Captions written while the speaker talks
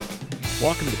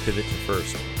Welcome to Pivot to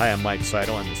First. Hi, I'm Mike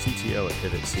Seidel. I'm the CTO at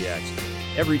Pivot CX.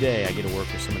 Every day I get to work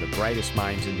with some of the brightest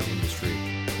minds in the industry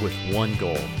with one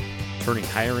goal, turning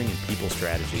hiring and people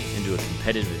strategy into a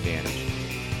competitive advantage.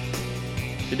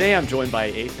 Today I'm joined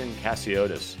by Athin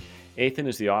Cassiotis. Athin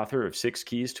is the author of 6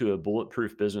 Keys to a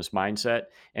Bulletproof Business Mindset,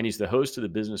 and he's the host of the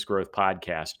Business Growth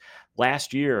Podcast.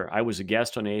 Last year, I was a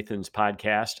guest on Athin's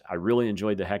podcast. I really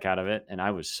enjoyed the heck out of it, and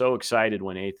I was so excited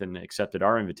when Athin accepted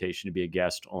our invitation to be a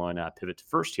guest on Pivot to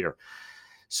First here.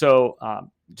 So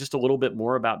just a little bit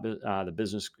more about the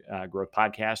Business Growth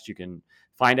Podcast. You can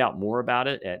find out more about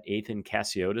it at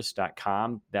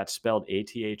athincassiotis.com. That's spelled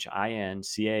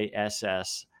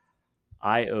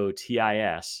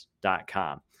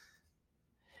ATHINCASSIOTIS.com.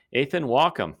 Athin,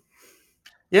 welcome.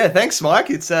 Yeah, thanks, Mike.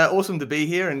 It's awesome to be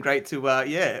here and great to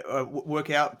work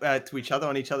out to each other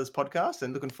on each other's podcast,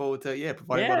 and looking forward to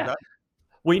providing a lot of value.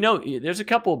 Well, there's a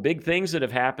couple of big things that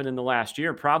have happened in the last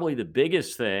year. Probably the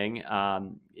biggest thing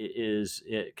is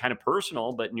kind of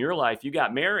personal, but in your life, you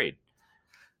got married.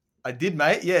 I did,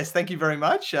 mate. Yes, thank you very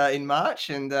much in March.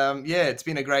 And it's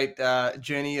been a great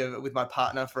journey with my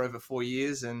partner for over 4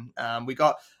 years. And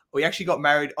we actually got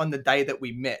married on the day that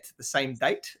we met, the same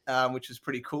date, which was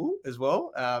pretty cool as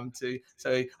well. So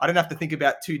I don't have to think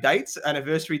about 2 dates,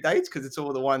 anniversary dates, because it's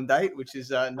all the one date, which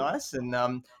is nice. And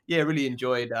really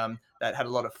enjoyed that, had a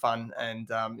lot of fun. And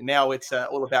now it's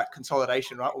all about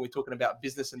consolidation, right? When we're talking about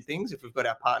business and things, if we've got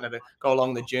our partner to go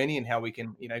along the journey and how we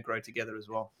can, grow together as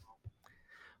well.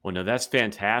 Well, no, that's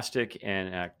fantastic,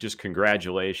 and just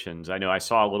congratulations. I know I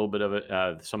saw a little bit of it,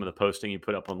 some of the posting you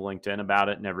put up on LinkedIn about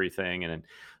it and everything, and it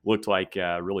looked like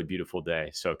a really beautiful day.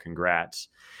 So congrats.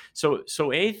 So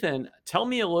Athin, tell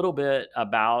me a little bit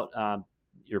about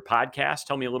your podcast.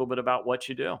 Tell me a little bit about what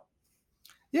you do.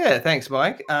 Yeah, thanks,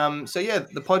 Mike.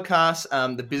 The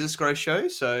podcast, the Business Growth Show.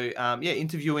 So,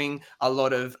 interviewing a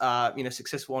lot of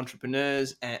successful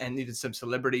entrepreneurs and even some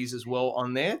celebrities as well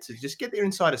on there to just get their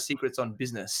insider secrets on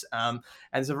business. And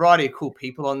there's a variety of cool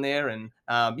people on there, and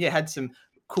had some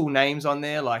cool names on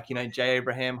there like Jay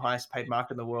Abraham, highest paid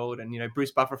market in the world, and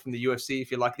Bruce Buffer from the UFC,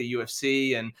 if you like the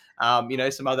UFC, and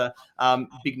some other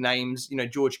big names.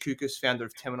 George Koukas, founder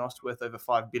of Temenos, worth over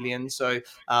 $5 billion. So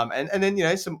and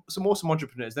then some awesome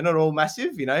entrepreneurs. They're not all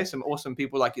massive. Some awesome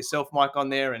people like yourself, Mike, on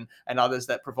there, and others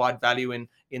that provide value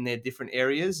in their different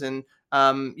areas. And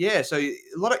so a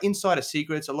lot of insider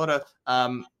secrets, a lot of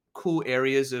cool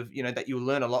areas of that you'll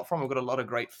learn a lot from. I've got a lot of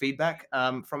great feedback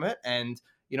from it, and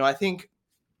I think,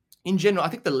 in general, I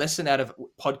think the lesson out of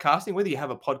podcasting, whether you have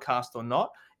a podcast or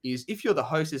not, is if you're the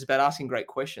host, it's about asking great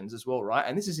questions as well, right?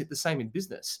 And this is the same in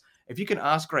business. If you can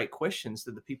ask great questions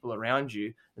to the people around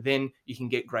you, then you can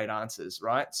get great answers,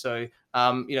 right? So,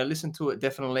 listen to it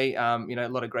definitely. A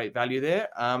lot of great value there.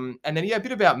 And then, a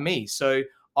bit about me. So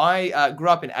I grew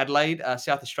up in Adelaide,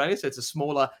 South Australia. So it's a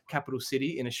smaller capital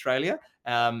city in Australia.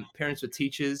 Parents were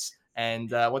teachers,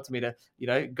 and wanted me to,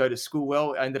 go to school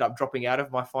well. I ended up dropping out of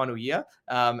my final year.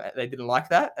 They didn't like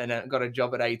that, and I got a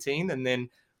job at 18, and then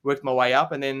worked my way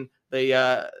up. And then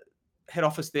the head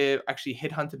office there actually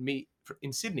headhunted me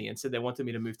in Sydney and said they wanted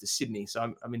me to move to Sydney.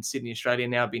 So I'm in Sydney, Australia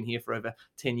now. I've been here for over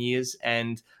 10 years,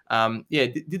 and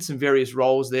did some various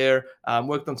roles there.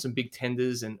 Worked on some big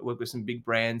tenders and worked with some big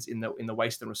brands in the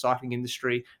waste and recycling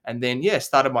industry. And then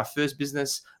started my first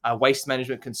business, waste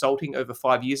management consulting, over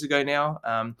 5 years ago now.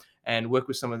 And work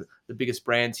with some of the biggest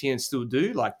brands here and still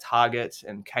do, like Target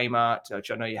and Kmart, which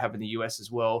I know you have in the US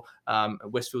as well.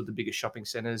 Westfield, the biggest shopping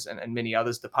centers, and many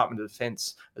others, Department of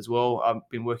Defense as well, I've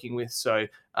been working with. So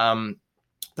done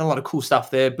a lot of cool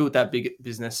stuff there, built that big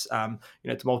business, to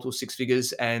multiple 6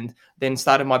 figures, and then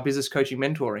started my business coaching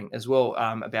mentoring as well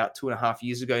about 2.5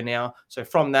 years ago now. So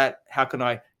from that, how can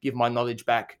I give my knowledge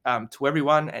back to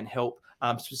everyone and help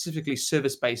specifically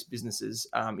service-based businesses,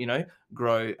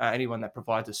 grow, anyone that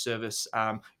provides a service,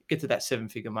 get to that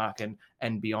 7-figure mark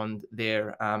and beyond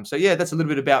there. That's a little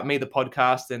bit about me, the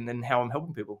podcast, and how I'm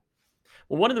helping people.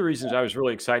 Well, one of the reasons I was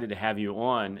really excited to have you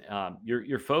on,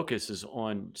 your focus is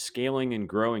on scaling and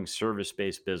growing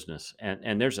service-based business.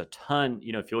 And there's a ton,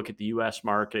 if you look at the US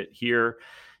market here,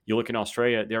 you look in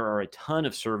Australia, there are a ton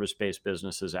of service-based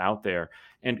businesses out there,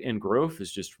 and growth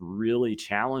is just really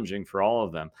challenging for all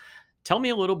of them. Tell me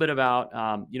a little bit about,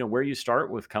 where you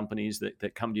start with companies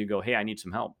that come to you and go, hey, I need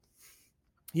some help.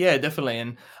 Yeah, definitely.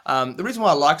 And the reason why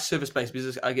I like service-based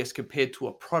business, I guess, compared to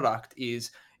a product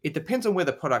is it depends on where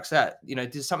the product's at.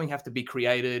 Does something have to be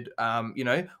created?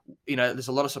 There's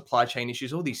a lot of supply chain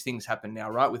issues. All these things happen now,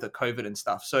 right, with the COVID and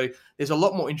stuff. So there's a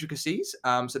lot more intricacies.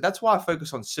 So that's why I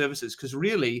focus on services, because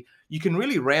really you can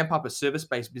really ramp up a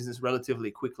service-based business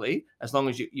relatively quickly, as long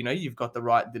as you've got the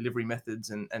right delivery methods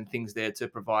and things there to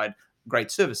provide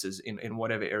great services in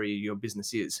whatever area your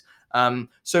business is.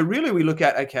 So really we look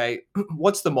at, okay,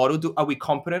 what's the model? Are we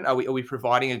competent? Are we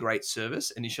providing a great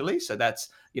service initially? So that's,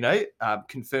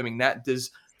 confirming that.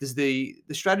 Does the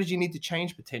strategy need to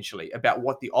change potentially about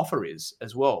what the offer is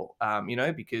as well?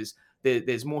 Because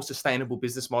there's more sustainable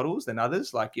business models than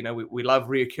others. Like, we love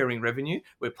reoccurring revenue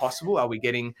where possible. Are we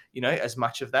getting, as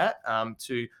much of that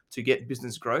to get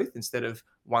business growth instead of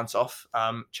once-off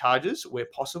charges where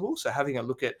possible? So having a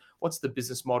look at what's the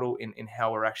business model in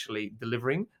how we're actually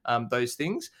delivering those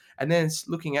things. And then it's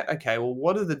looking at, okay, well,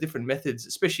 what are the different methods,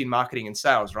 especially in marketing and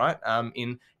sales, right?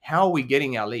 In how are we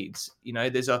getting our leads?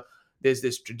 There's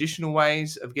this traditional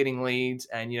ways of getting leads,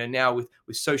 and now with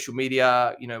social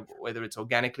media, whether it's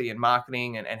organically and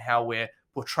marketing, and how we're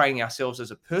portraying ourselves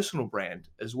as a personal brand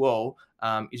as well,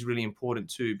 is really important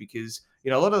too, because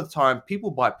a lot of the time people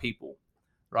buy people,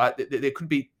 right? There could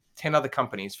be 10 other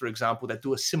companies, for example, that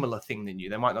do a similar thing than you.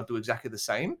 They might not do exactly the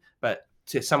same, but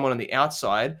to someone on the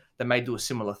outside, they may do a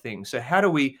similar thing. So how do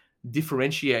we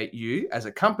differentiate you as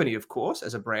a company, of course,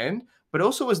 as a brand, but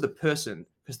also as the person?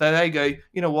 Because they go,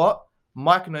 you know what?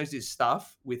 Mike knows his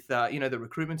stuff with, the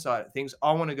recruitment side of things.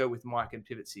 I want to go with Mike and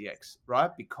Pivot CX,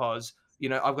 right? Because,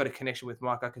 I've got a connection with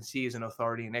Mike. I can see he's an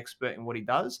authority and expert in what he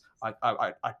does.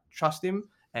 I trust him,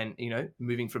 and,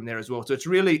 moving from there as well. So it's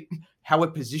really how we're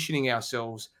positioning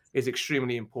ourselves is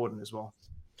extremely important as well.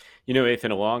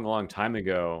 Athin, a long, long time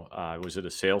ago, I was at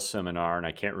a sales seminar, and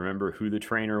I can't remember who the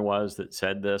trainer was that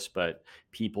said this, but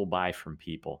people buy from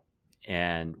people.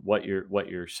 And what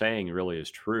you're saying really is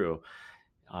true.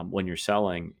 When you're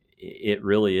selling, it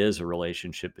really is a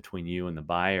relationship between you and the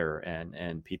buyer,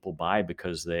 and people buy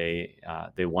because they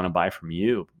want to buy from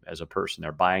you as a person.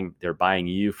 They're buying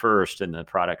you first, and the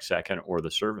product second, or the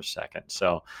service second.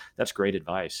 So that's great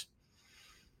advice.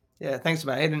 Yeah, thanks,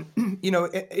 mate. And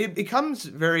it becomes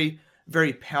very,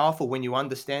 very powerful when you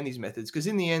understand these methods, because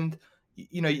in the end,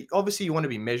 obviously you want to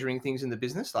be measuring things in the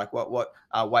business, like what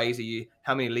ways are you,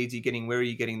 how many leads are you getting, where are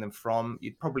you getting them from?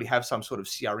 You'd probably have some sort of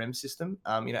CRM system,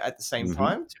 at the same Hmm.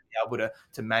 time, to be able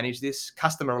to manage this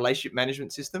customer relationship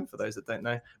management system. For those that don't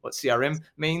know what CRM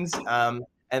means,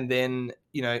 and then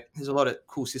there's a lot of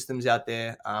cool systems out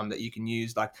there that you can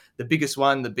use. Like the biggest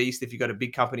one, the beast, if you've got a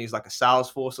big company, is like a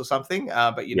Salesforce or something.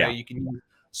 But Yeah. you can use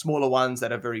smaller ones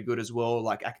that are very good as well,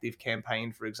 like Active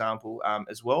Campaign, for example,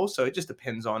 as well. So it just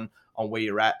depends on where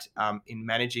you're at in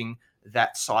managing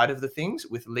that side of the things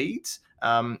with leads.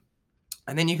 And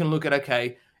then you can look at,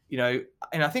 okay,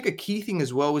 and I think a key thing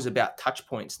as well is about touch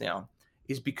points now,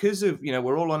 is because of,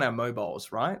 we're all on our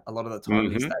mobiles, right? A lot of the time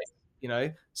these Hmm.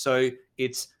 days, so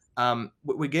it's,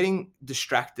 we're getting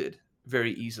distracted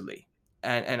very easily.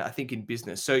 And I think in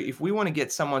business. So if we want to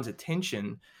get someone's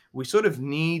attention, we sort of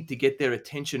need to get their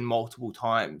attention multiple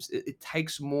times. It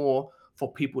takes more for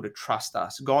people to trust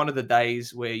us. Gone are the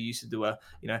days where you used to do a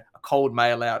cold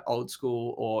mail out, old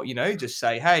school, or just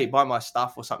say, hey, buy my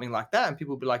stuff or something like that, and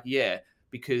people will be like, yeah,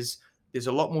 because there's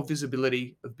a lot more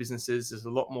visibility of businesses, there's a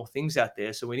lot more things out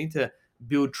there, so we need to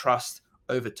build trust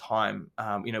over time,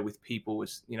 with people.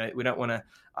 We don't want to,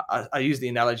 I use the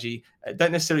analogy,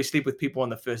 don't necessarily sleep with people on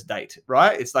the first date,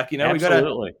 right? It's like, we got to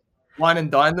Absolutely. wine and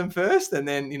dine them first, and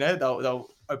then they'll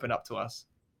open up to us.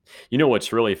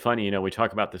 What's really funny, we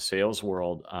talk about the sales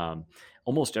world.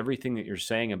 Almost everything that you're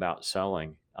saying about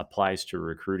selling applies to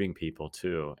recruiting people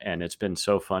too. And it's been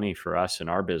so funny for us in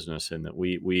our business, in that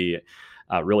we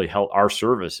really help. Our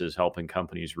service is helping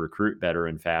companies recruit better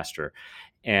and faster.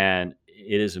 And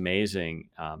it is amazing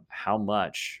how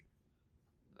much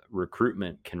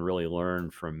recruitment can really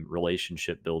learn from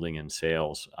relationship building and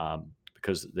sales,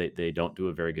 because they don't do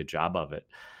a very good job of it.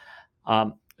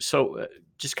 So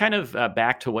just kind of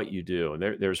back to what you do.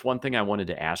 There's one thing I wanted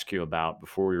to ask you about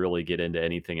before we really get into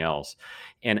anything else.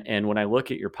 And when I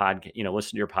look at your podcast,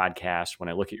 listen to your podcast, when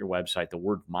I look at your website, the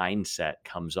word mindset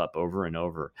comes up over and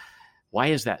over. Why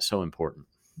is that so important?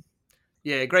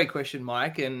 Yeah, great question,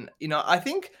 Mike. And I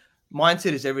think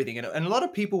mindset is everything. And a lot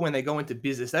of people, when they go into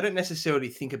business, they don't necessarily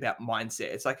think about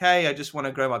mindset. It's like, hey, I just want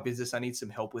to grow my business. I need some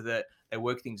help with it. They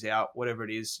work things out, whatever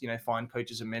it is. Find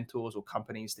coaches and mentors or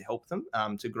companies to help them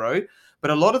to grow.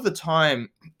 But a lot of the time,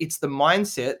 it's the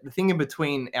mindset, the thing in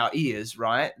between our ears,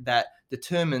 right, that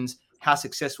determines how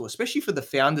successful, especially for the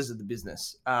founders of the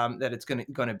business, that it's going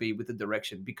to be with the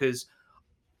direction. Because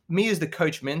me as the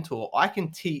coach mentor, I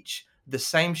can teach the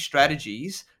same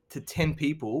strategies to 10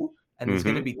 people, and there's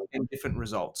going to Hmm. be 10 different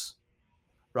results,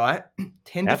 right?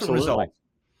 10 different Absolutely. results.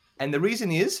 And the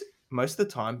reason is, most of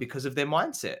the time, because of their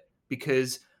mindset,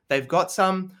 because they've got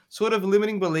some sort of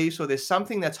limiting beliefs, or there's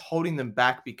something that's holding them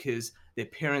back because their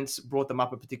parents brought them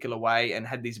up a particular way and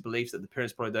had these beliefs that the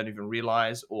parents probably don't even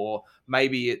realize. Or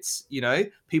maybe it's,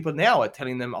 people now are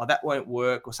telling them, oh, that won't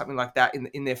work, or something like that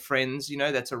in their friends,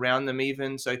 that's around them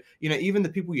even. So, even the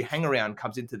people you hang around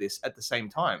comes into this at the same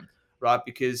time, right?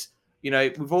 Because,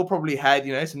 we've all probably had,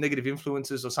 some negative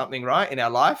influences or something, right, in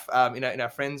our life, in our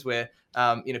friends where,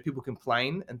 people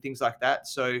complain and things like that.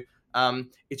 So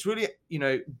it's really,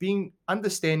 being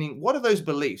understanding what are those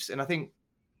beliefs. And I think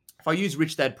if I use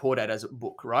Rich Dad Poor Dad as a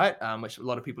book, right, which a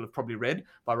lot of people have probably read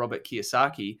by Robert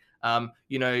Kiyosaki,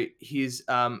 his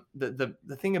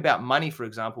the thing about money, for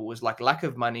example, was like lack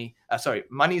of money.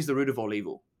 Money is the root of all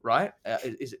evil, right?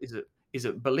 Is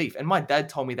a belief, and my dad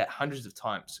told me that hundreds of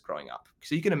times growing up.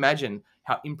 So you can imagine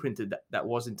how imprinted that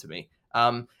was into me.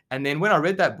 And then when I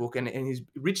read that book, and his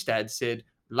Rich Dad said,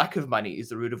 lack of money is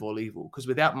the root of all evil, because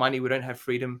without money, we don't have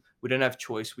freedom. We don't have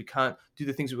choice. We can't do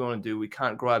the things we want to do. We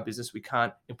can't grow our business. We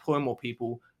can't employ more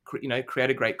people, create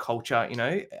a great culture,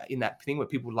 in that thing where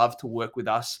people love to work with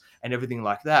us and everything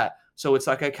like that. So it's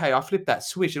like, okay, I flipped that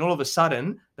switch, and all of a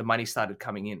sudden the money started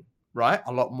coming in, right?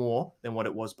 A lot more than what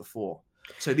it was before.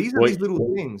 So these are Well, these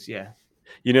little things. Yeah.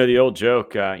 the old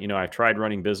joke, I've tried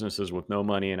running businesses with no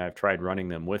money and I've tried running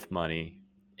them with money.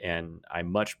 And I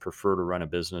much prefer to run a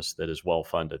business that is well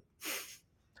funded.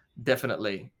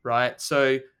 Definitely, right?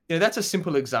 So, that's a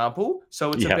simple example. So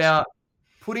it's Yes. about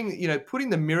putting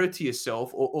the mirror to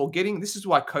yourself, or getting, this is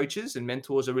why coaches and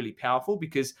mentors are really powerful,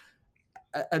 because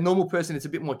a normal person, it's a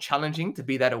bit more challenging to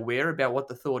be that aware about what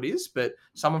the thought is, but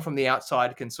someone from the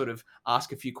outside can sort of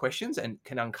ask a few questions and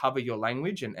can uncover your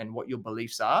language and what your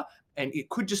beliefs are. And it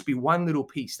could just be one little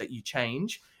piece that you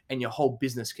change, and your whole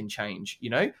business can change,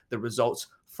 the results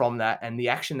from that and the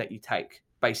action that you take,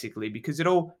 basically, because it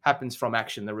all happens from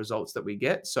action, the results that we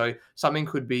get. So something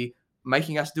could be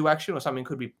making us do action, or something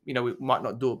could be, we might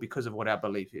not do it because of what our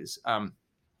belief is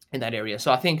in that area.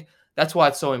 So I think that's why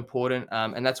it's so important.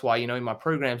 And that's why, in my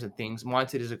programs and things,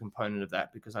 mindset is a component of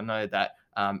that, because I know that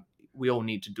we all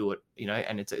need to do it,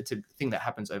 and it's a thing that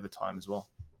happens over time as well.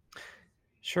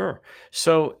 Sure.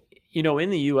 So, in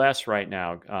the US right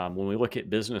now, when we look at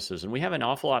businesses, and we have an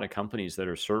awful lot of companies that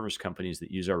are service companies that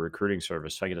use our recruiting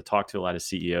service. So I get to talk to a lot of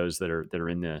CEOs that are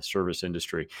in the service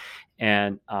industry.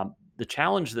 And the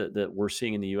challenge that we're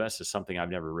seeing in the US is something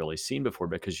I've never really seen before,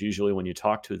 because usually when you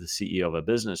talk to the CEO of a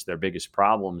business, their biggest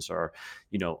problems are,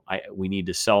 we need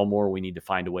to sell more. We need to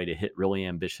find a way to hit really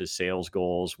ambitious sales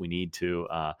goals. We need to,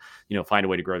 find a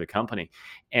way to grow the company.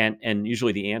 And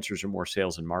usually the answers are more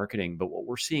sales and marketing. But what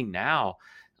we're seeing now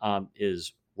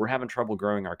is we're having trouble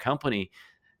growing our company,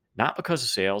 not because of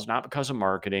sales, not because of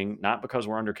marketing, not because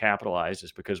we're undercapitalized.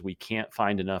 It's because we can't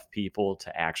find enough people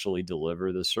to actually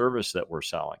deliver the service that we're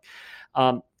selling.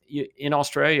 In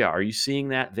Australia, are you seeing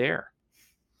that there?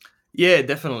 Yeah,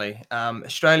 definitely.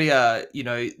 Australia,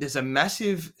 there's a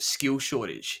massive skill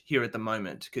shortage here at the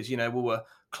moment, because, we were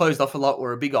closed off a lot.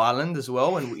 We're a big island as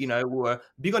well. And, we were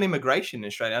big on immigration in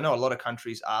Australia. I know a lot of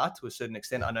countries are, to a certain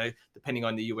extent. I know, depending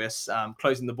on the US,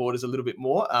 closing the borders a little bit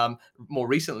more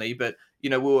recently. But,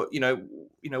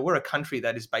 we're a country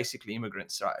that is basically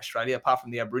immigrants, right? Australia, apart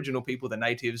from the Aboriginal people, the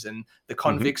natives and the Hmm.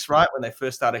 convicts, right? When they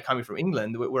first started coming from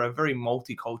England, we're a very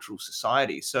multicultural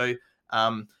society. So,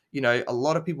 a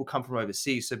lot of people come from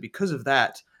overseas. So because of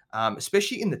that,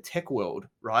 especially in the tech world,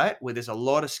 right, where there's a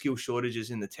lot of skill shortages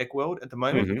in the tech world at the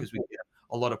moment, Hmm. because we get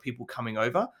a lot of people coming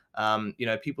over.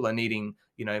 People are needing,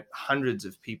 hundreds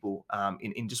of people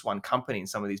in just one company, in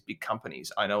some of these big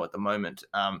companies I know at the moment,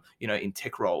 in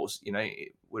tech roles,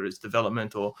 whether it's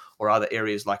development or other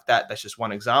areas like that. That's just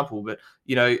one example. But,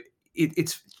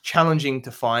 it's challenging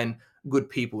to find good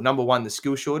people. Number one, the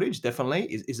skill shortage definitely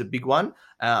is a big one.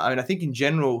 I think in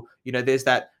general, there's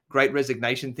that Great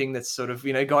Resignation thing that's sort of,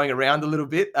 going around a little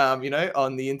bit,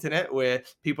 on the internet, where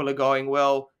people are going,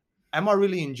 well, am I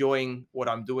really enjoying what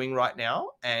I'm doing right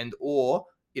now? Or,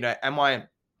 am I,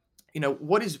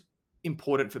 what is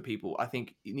important for people? I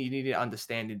think you need to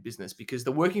understand in business, because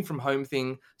the working from home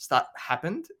thing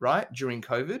happened right during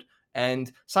COVID.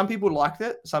 And some people liked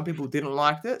it, some people didn't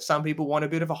like it, some people want a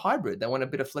bit of a hybrid, they want a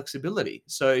bit of flexibility.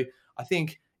 So I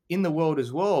think in the world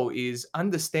as well is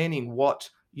understanding what,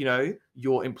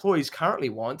 your employees currently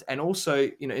want, and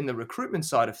also, in the recruitment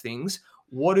side of things,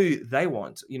 what do they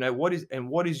want?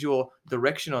 What is your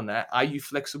direction on that? Are you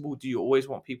flexible? Do you always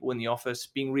want people in the office?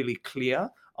 Being really clear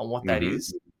on what that Hmm.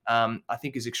 is, I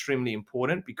think is extremely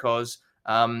important, because,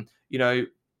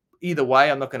 either way,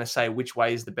 I'm not going to say which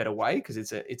way is the better way, because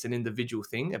it's an individual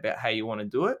thing about how you want to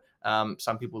do it.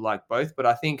 Some people like both, but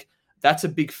I think that's a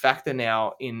big factor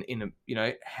now in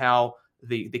how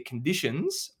the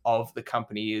conditions of the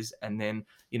company is. And then,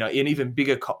 an even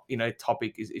bigger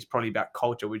topic is probably about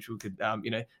culture, which we could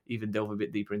even delve a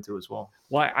bit deeper into as well.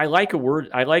 Well, I like a word.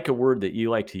 I like a word that you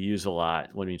like to use a lot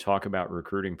when you talk about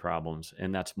recruiting problems,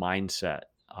 and that's mindset.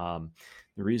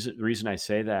 The reason I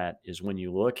say that is when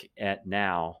you look at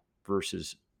now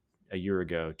versus a year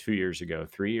ago, 2 years ago,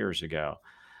 3 years ago,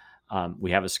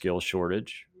 we have a skill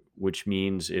shortage, which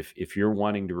means if you're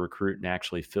wanting to recruit and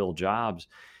actually fill jobs,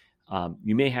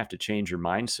 you may have to change your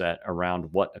mindset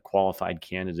around what a qualified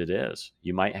candidate is.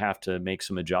 You might have to make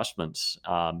some adjustments,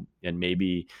 and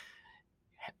maybe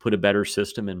put a better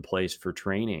system in place for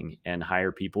training and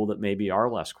hire people that maybe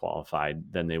are less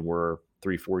qualified than they were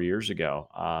 3, 4 years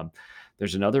ago.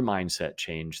 There's another mindset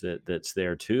change that's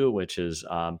there too, which is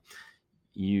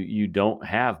you don't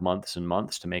have months and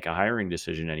months to make a hiring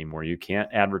decision anymore. You can't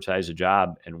advertise a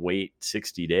job and wait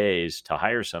 60 days to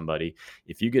hire somebody.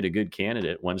 If you get a good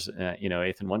candidate,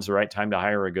 Athin, when's the right time to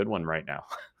hire a good one right now?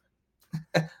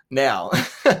 Now.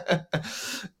 Yeah.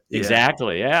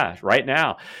 Exactly. Yeah. Right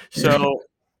now. So,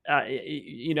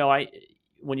 I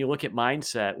when you look at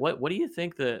mindset, what do you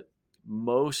think that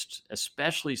most,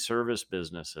 especially service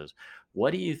businesses,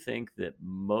 what do you think that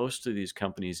most of these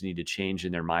companies need to change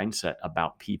in their mindset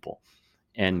about people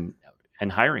and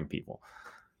hiring people?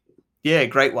 Yeah,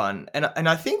 great one. And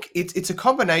I think it's a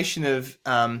combination of,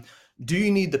 do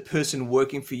you need the person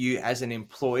working for you as an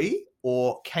employee,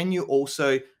 or can you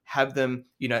also have them,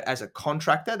 as a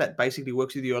contractor that basically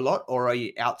works with you a lot, or are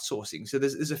you outsourcing? So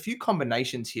there's a few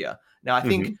combinations here. Now I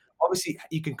think Hmm. obviously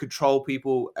you can control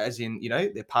people as in,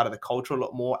 they're part of the culture a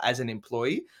lot more as an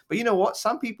employee. But you know what?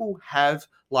 Some people have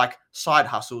like side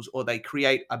hustles, or they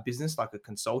create a business like a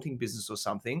consulting business or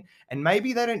something, and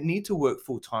maybe they don't need to work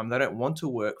full time. They don't want to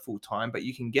work full time, but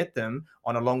you can get them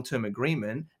on a long term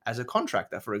agreement as a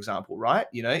contractor, for example, right?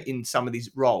 In some of these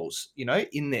roles,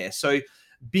 in there. So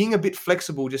being a bit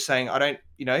flexible, just saying, I don't,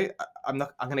 I'm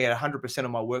going to get 100%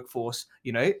 of my workforce,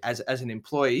 as an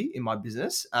employee in my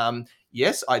business.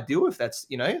 Yes, I do if that's,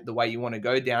 the way you want to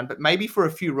go down, but maybe for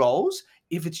a few roles,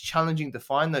 if it's challenging to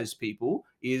find those people,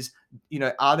 is,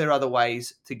 are there other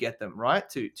ways to get them, right?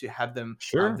 To have them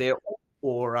Sure. there,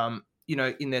 or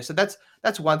in there. So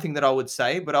that's one thing that I would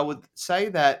say. But I would say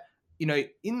that, in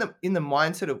the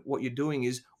mindset of what you're doing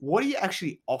is, what are you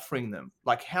actually offering them?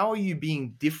 Like, how are you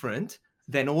being different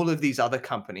than all of these other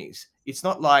companies? It's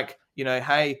not like,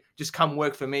 hey, just come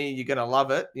work for me, you're gonna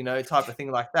love it, type of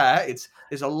thing like that.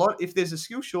 There's a lot. If there's a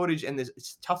skill shortage and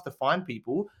it's tough to find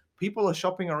people are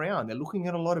shopping around. They're looking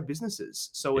at a lot of businesses.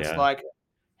 So it's Yeah. like,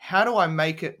 how do I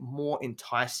make it more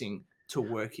enticing to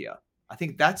work here? I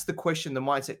think that's the question, the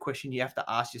mindset question you have to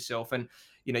ask yourself. And,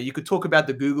 you could talk about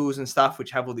the Googles and stuff,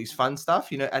 which have all these fun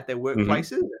stuff, at their Hmm.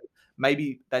 workplaces.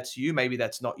 Maybe that's you, maybe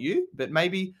that's not you, but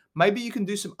maybe you can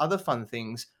do some other fun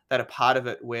things that are part of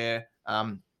it, where,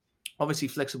 obviously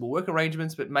flexible work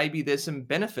arrangements, but maybe there's some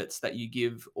benefits that you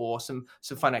give, or some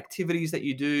fun activities that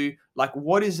you do. Like,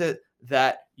 what is it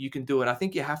that you can do? And I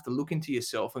think you have to look into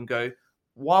yourself and go,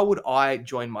 why would I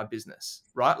join my business?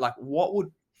 Right? Like, what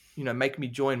would, make me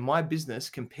join my business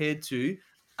compared to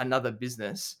another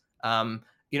business? And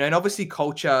obviously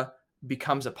culture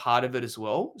becomes a part of it as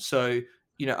well. So,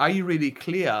 are you really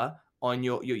clear on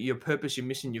your purpose, your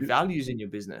mission, your values in your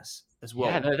business as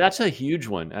Yeah, well? no, that's a huge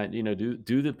one.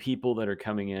 Do the people that are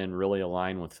coming in really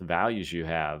align with the values you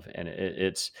have? And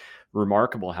it's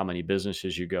remarkable how many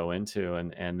businesses you go into,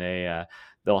 and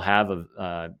they'll have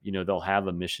they'll have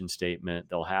a mission statement,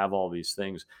 they'll have all these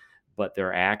things, but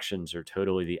their actions are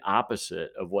totally the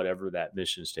opposite of whatever that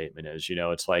mission statement is.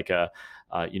 It's like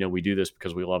we do this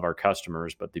because we love our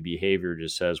customers, but the behavior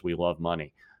just says we love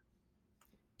money.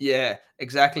 Yeah,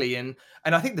 exactly. And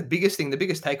I think the biggest thing, the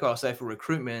biggest takeaway I'll say for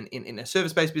recruitment in a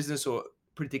service-based business, or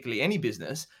particularly any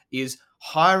business, is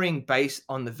hiring based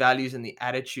on the values and the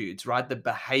attitudes, right? The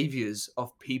behaviors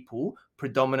of people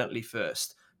predominantly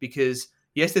first. Because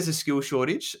yes, there's a skill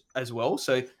shortage as well.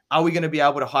 So are we going to be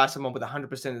able to hire someone with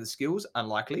 100% of the skills?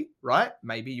 Unlikely, right?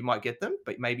 Maybe you might get them,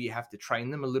 but maybe you have to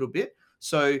train them a little bit.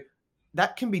 So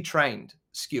that can be trained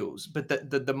skills, but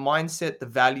the mindset, the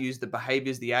values, the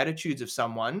behaviors, the attitudes of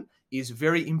someone is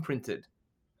very imprinted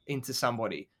into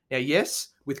somebody. Now, yes,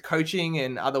 with coaching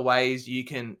and other ways, you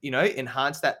can,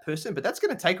 enhance that person, but that's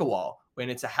going to take a while when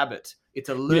it's a habit. It's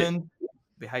a Yeah. learned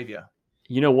behavior.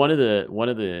 One of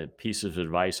the pieces of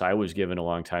advice I was given a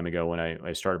long time ago when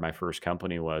I started my first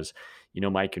company was,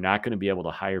 Mike, you're not going to be able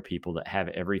to hire people that have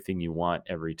everything you want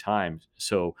every time.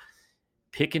 So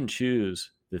pick and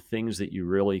choose the things that you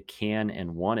really can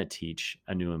and want to teach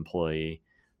a new employee,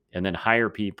 and then hire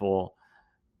people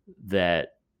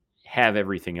that have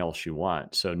everything else you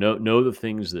want. So know the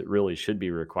things that really should be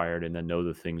required, and then know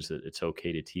the things that it's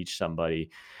okay to teach somebody.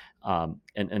 And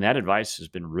that advice has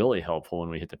been really helpful when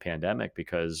we hit the pandemic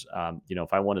because,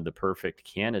 if I wanted the perfect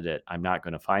candidate, I'm not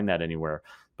going to find that anywhere.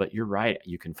 But you're right.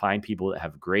 You can find people that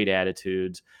have great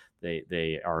attitudes.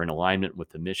 They are in alignment with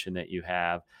the mission that you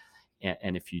have.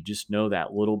 And if you just know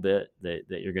that little bit that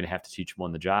you're going to have to teach them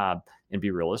on the job and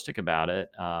be realistic about it,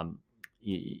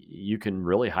 you can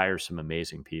really hire some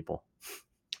amazing people,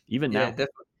 even Yeah, now.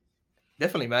 definitely.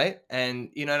 Definitely, mate. And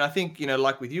I think,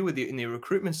 like with you, in the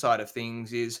recruitment side of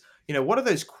things is, what are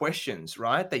those questions,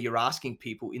 right, that you're asking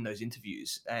people in those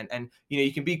interviews? And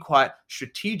you can be quite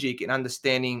strategic in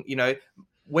understanding,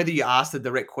 whether you ask the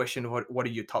direct question, what are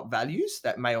your top values?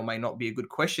 That may or may not be a good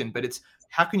question, but it's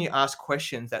how can you ask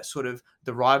questions that sort of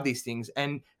derive these things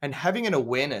and having an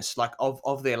awareness like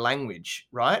of their language,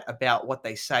 right, about what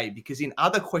they say, because in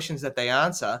other questions that they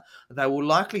answer, they will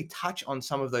likely touch on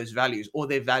some of those values or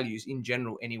their values in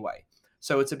general anyway.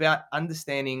 So it's about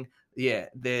understanding, yeah,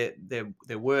 their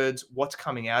words, what's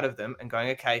coming out of them, and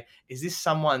going, okay, is this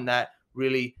someone that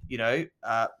really,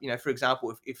 for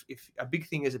example, if a big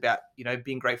thing is about,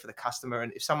 being great for the customer,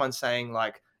 and if someone's saying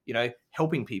like,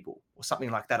 helping people or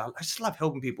something like that, I just love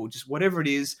helping people, just whatever it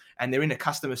is, and they're in a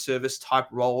customer service type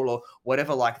role or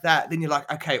whatever like that, then you're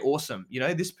like, okay, awesome.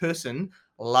 This person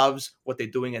loves what they're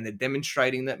doing and they're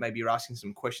demonstrating that. Maybe you're asking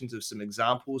some questions of some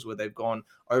examples where they've gone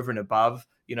over and above,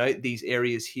 these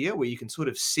areas here where you can sort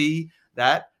of see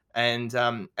that. And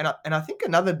I think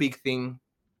another big thing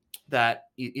that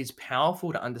is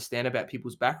powerful to understand about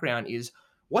people's background is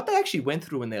what they actually went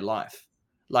through in their life.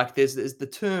 Like there's the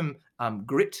term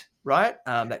grit, right?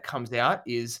 That comes out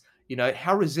is,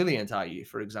 how resilient are you,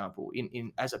 for example,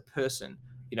 in as a person,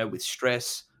 with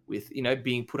stress, with,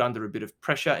 being put under a bit of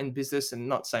pressure in business. And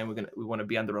not saying we want to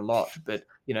be under a lot, but,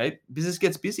 business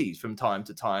gets busy from time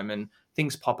to time and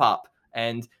things pop up.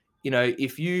 And,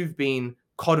 if you've been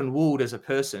cotton wooled as a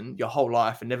person your whole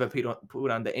life and never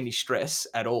put under any stress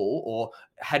at all, or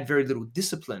had very little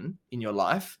discipline in your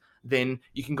life, then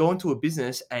you can go into a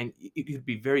business and it could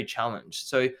be very challenged.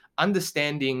 So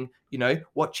understanding,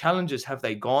 what challenges have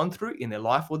they gone through in their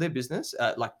life or their business,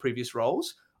 like previous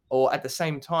roles, or at the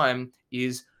same time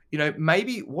is,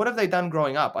 maybe what have they done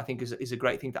growing up, I think is a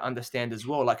great thing to understand as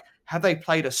well. Like, have they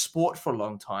played a sport for a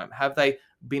long time? Have they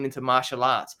been into martial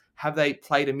arts? Have they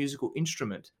played a musical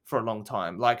instrument for a long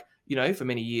time, like, for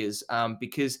many years?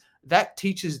 Because that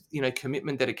teaches,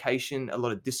 commitment, dedication, a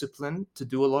lot of discipline to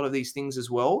do a lot of these things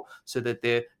as well, so that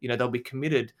they'll be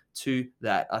committed to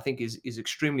that. I think is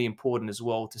extremely important as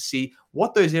well to see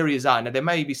what those areas are. Now, there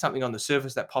may be something on the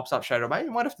surface that pops up straight away.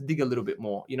 You might have to dig a little bit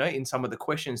more, in some of the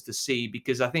questions to see,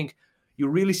 because I think you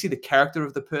really see the character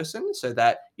of the person, so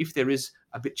that if there is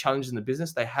a bit challenged in the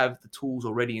business, they have the tools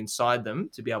already inside them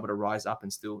to be able to rise up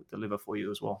and still deliver for you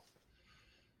as well.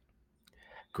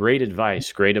 Great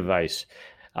advice. Great advice.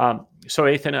 So,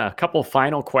 Athin, a couple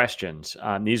final questions.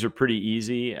 These are pretty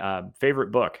easy.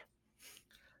 Favorite book?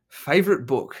 Favorite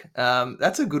book?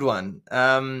 That's a good one.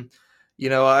 I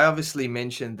obviously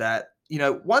mentioned that,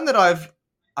 one that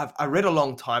I read a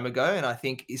long time ago and I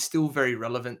think is still very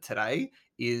relevant today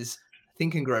is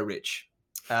Think and Grow Rich.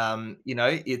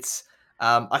 It's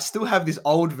I still have this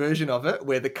old version of it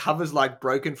where the cover's like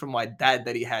broken from my dad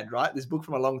that he had, right? This book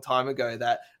from a long time ago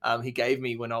that he gave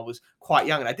me when I was quite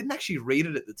young. And I didn't actually read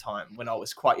it at the time when I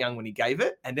was quite young when he gave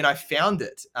it. And then I found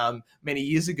it many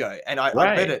years ago and I read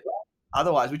Right. it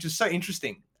otherwise, which is so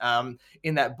interesting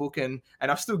in that book. And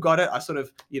I've still got it. I sort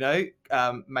of,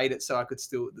 made it so I could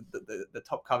still, the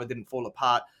top cover didn't fall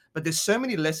apart. But there's so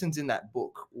many lessons in that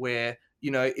book where,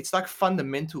 it's like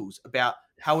fundamentals about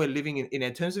how we're living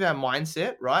in terms of our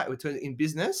mindset, right? In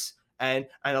business, and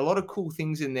a lot of cool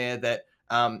things in there that,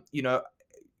 I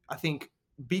think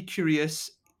be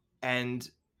curious and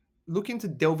look into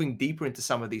delving deeper into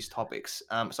some of these topics.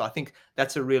 So I think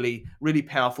that's a really, really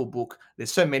powerful book.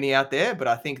 There's so many out there, but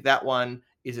I think that one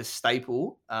is a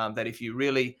staple that if you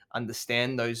really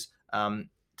understand those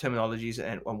terminologies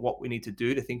and what we need to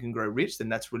do to think and grow rich, then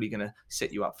that's really going to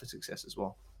set you up for success as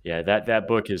well. Yeah, that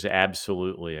book is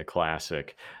absolutely a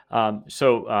classic.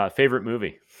 So, favorite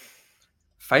movie?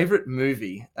 Favorite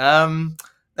movie?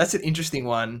 That's an interesting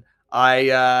one.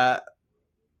 There's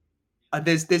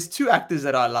two actors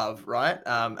that I love, right?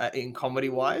 In comedy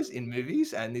wise, in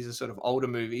movies, and these are sort of older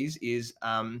movies. Is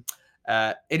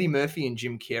Eddie Murphy and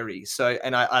Jim Carrey. So,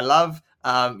 and I love,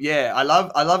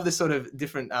 I love this sort of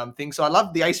different things. So I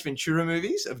love the Ace Ventura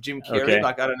movies of Jim Carrey. Okay.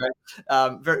 Like, I don't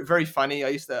know, very very funny. I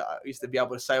used to be able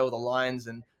to say all the lines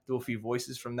and do a few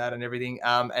voices from that and everything.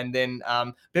 And then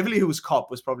Beverly Hills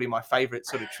Cop was probably my favorite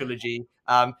sort of trilogy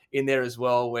in there as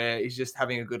well, where he's just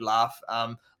having a good laugh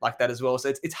like that as well. So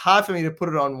it's hard for me to put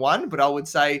it on one, but I would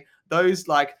say those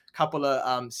like couple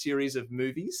of series of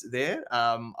movies there,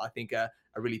 I think are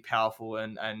really powerful,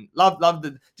 and love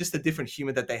the different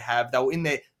humor that they have. They were in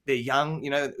they're young,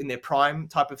 in their prime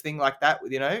type of thing like that,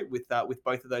 with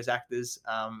both of those actors,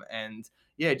 and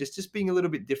yeah, just being a little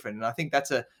bit different. And I think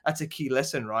that's a key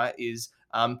lesson, right? Is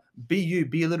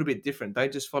be a little bit different.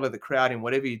 Don't just follow the crowd in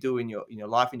whatever you do in your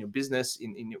life, in your business,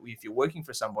 if you're working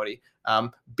for somebody.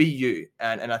 Be you,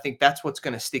 and I think that's what's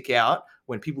going to stick out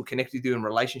when people connect with you in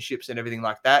relationships and everything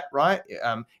like that, right?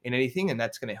 In anything, and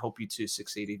that's going to help you to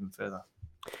succeed even further.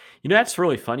 That's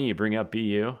really funny you bring up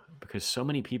BU, because so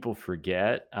many people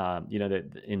forget,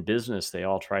 that in business, they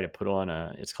all try to put on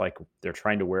it's like they're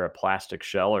trying to wear a plastic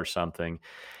shell or something.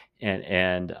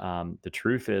 And the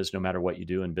truth is, no matter what you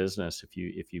do in business, if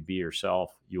you be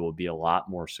yourself, you will be a lot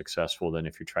more successful than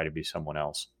if you try to be someone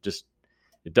else. Just,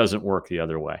 it doesn't work the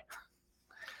other way.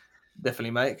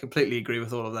 Definitely, mate. Completely agree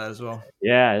with all of that as well.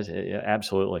 Yeah,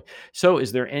 absolutely. So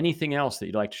is there anything else that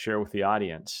you'd like to share with the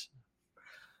audience?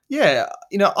 Yeah,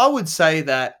 I would say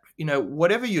that,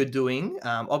 whatever you're doing,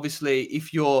 obviously,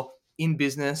 if you're in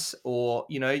business, or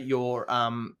you're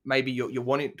maybe you're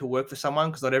wanting to work for someone,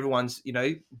 because not everyone's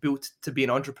built to be an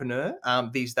entrepreneur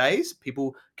these days.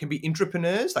 People can be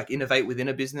intrapreneurs, like innovate within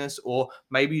a business, or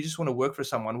maybe you just want to work for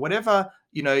someone. Whatever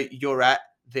you're at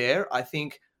there, I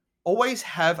think always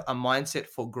have a mindset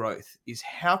for growth. Is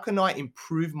how can I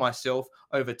improve myself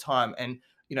over time, and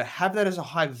have that as a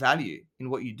high value in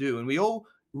what you do. And we all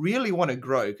really want to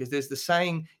grow, because there's the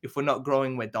saying, if we're not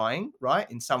growing, we're dying, right?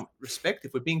 In some respect,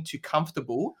 if we're being too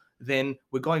comfortable, then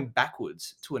we're going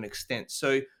backwards to an extent.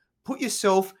 So put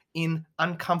yourself in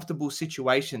uncomfortable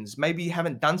situations. Maybe you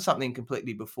haven't done something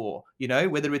completely before,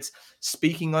 whether it's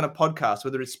speaking on a podcast,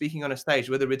 whether it's speaking on a stage,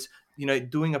 whether it's,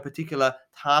 doing a particular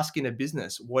task in a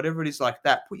business, whatever it is like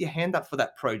that. Put your hand up for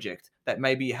that project that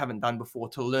maybe you haven't done before,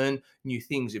 to learn new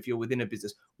things if you're within a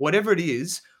business. Whatever it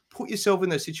is, put yourself in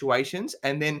those situations.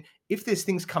 And then if there's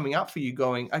things coming up for you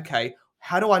going, okay,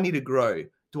 how do I need to grow?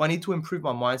 Do I need to improve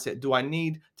my mindset? Do I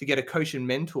need to get a coach and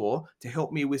mentor to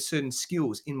help me with certain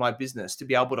skills in my business to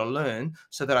be able to learn,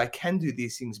 so that I can do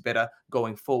these things better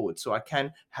going forward? So I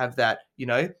can have that,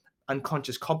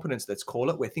 unconscious competence, let's call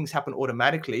it, where things happen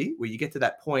automatically, where you get to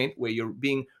that point where you're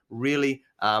being really,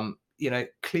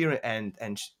 clear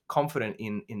and confident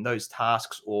in those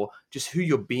tasks, or just who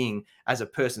you're being as a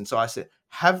person. So I said,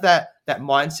 have that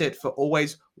mindset for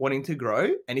always wanting to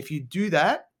grow. And if you do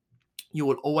that, you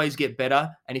will always get better.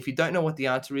 And if you don't know what the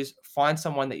answer is, find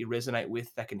someone that you resonate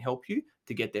with that can help you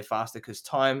to get there faster, because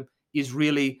time is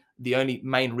really the only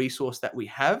main resource that we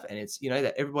have. And it's,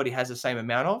 that everybody has the same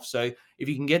amount of. So if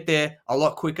you can get there a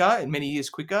lot quicker and many years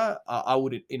quicker, I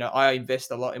would, I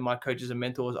invest a lot in my coaches and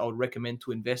mentors. I would recommend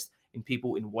to invest in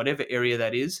people in whatever area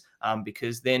that is,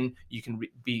 because then you can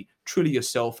be truly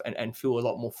yourself and feel a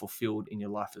lot more fulfilled in your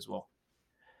life as well.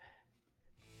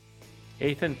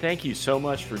 Athin, thank you so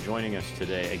much for joining us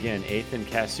today. Again, Athin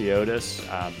Casiotis,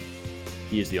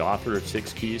 he is the author of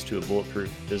 6 Keys to a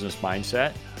Bulletproof Business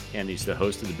Mindset, and he's the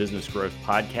host of the Business Growth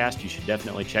Podcast. You should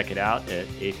definitely check it out at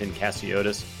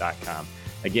athincasiotis.com.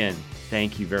 Again,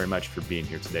 thank you very much for being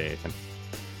here today, Athin.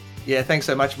 Yeah, thanks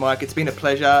so much, Mike. It's been a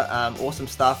pleasure. Awesome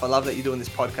stuff. I love that you're doing this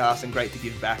podcast, and great to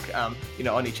give back,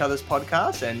 on each other's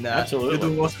podcasts. And absolutely,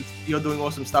 you're doing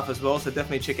awesome stuff as well. So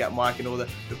definitely check out Mike and all the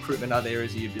recruitment other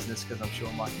areas of your business, because I'm sure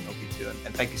Mike can help you too.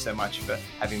 And thank you so much for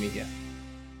having me here.